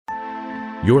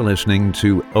You're listening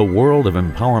to A World of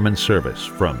Empowerment Service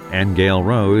from Angel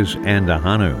Rose and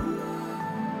Ahanu.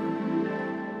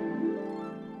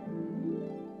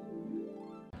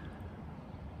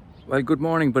 Well, good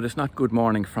morning, but it's not good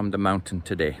morning from the mountain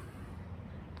today.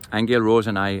 Angel Rose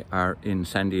and I are in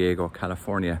San Diego,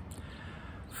 California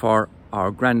for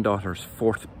our granddaughter's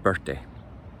 4th birthday.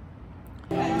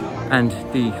 And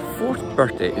the 4th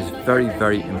birthday is very,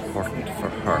 very important for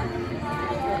her.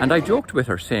 And I joked with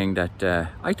her saying that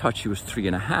I thought she was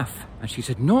 3.5. And she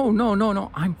said, no,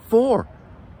 I'm 4.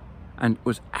 And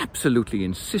was absolutely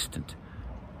insistent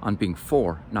on being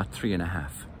 4, not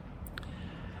 3.5.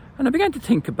 And I began to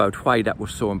think about why that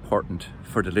was so important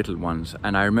for the little ones.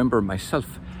 And I remember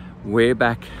myself way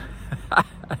back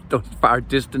at those far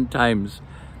distant times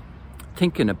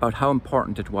thinking about how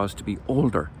important it was to be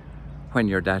older when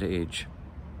you're that age.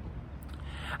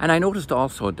 And I noticed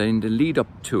also that in the lead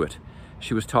up to it,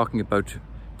 she was talking about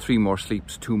 3 more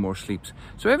sleeps, 2 more sleeps.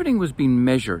 So everything was being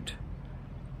measured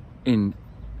in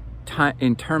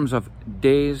terms of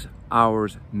days,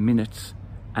 hours, minutes,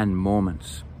 and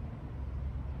moments.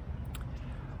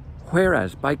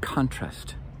 Whereas, by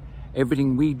contrast,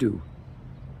 everything we do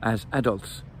as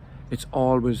adults, it's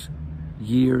always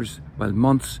years, well,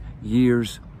 months,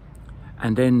 years,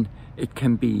 and then it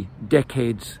can be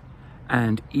decades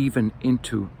and even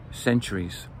into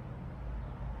centuries.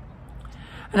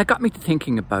 And it got me to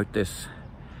thinking about this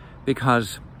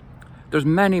because there's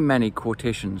many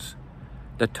quotations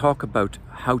that talk about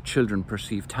how children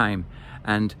perceive time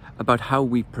and about how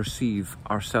we perceive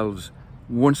ourselves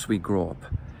once we grow up.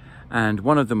 And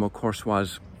one of them, of course,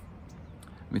 was,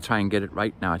 let me try and get it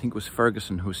right now, I think it was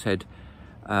Ferguson who said,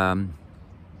 the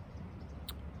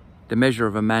measure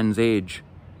of a man's age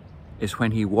is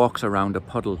when he walks around a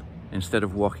puddle instead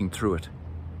of walking through it.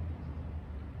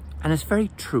 And it's very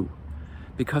true.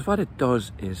 Because what it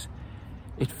does is,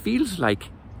 it feels like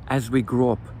as we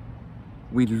grow up,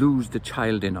 we lose the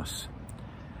child in us.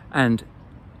 And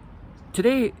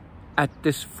today, at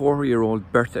this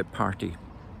 4-year-old birthday party,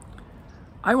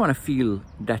 I want to feel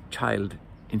that child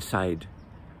inside,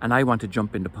 and I want to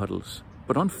jump into puddles.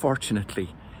 But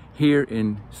unfortunately, here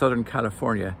in Southern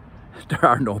California, there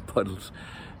are no puddles.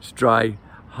 It's dry,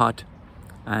 hot,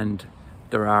 and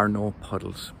there are no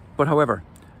puddles. But however,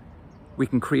 we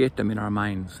can create them in our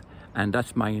minds, and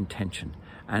that's my intention.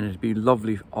 And it'd be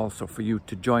lovely also for you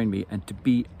to join me and to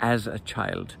be as a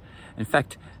child. In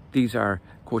fact, these are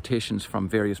quotations from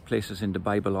various places in the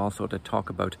Bible also that talk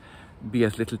about be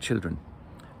as little children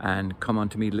and come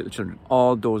unto me, little children.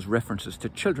 All those references to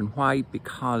children. Why?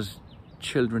 Because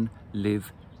children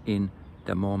live in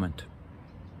the moment.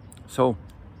 So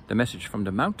the message from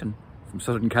the mountain, from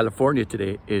Southern California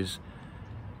today is,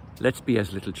 let's be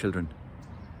as little children.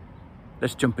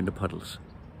 Let's jump into puddles.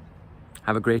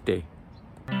 Have a great day.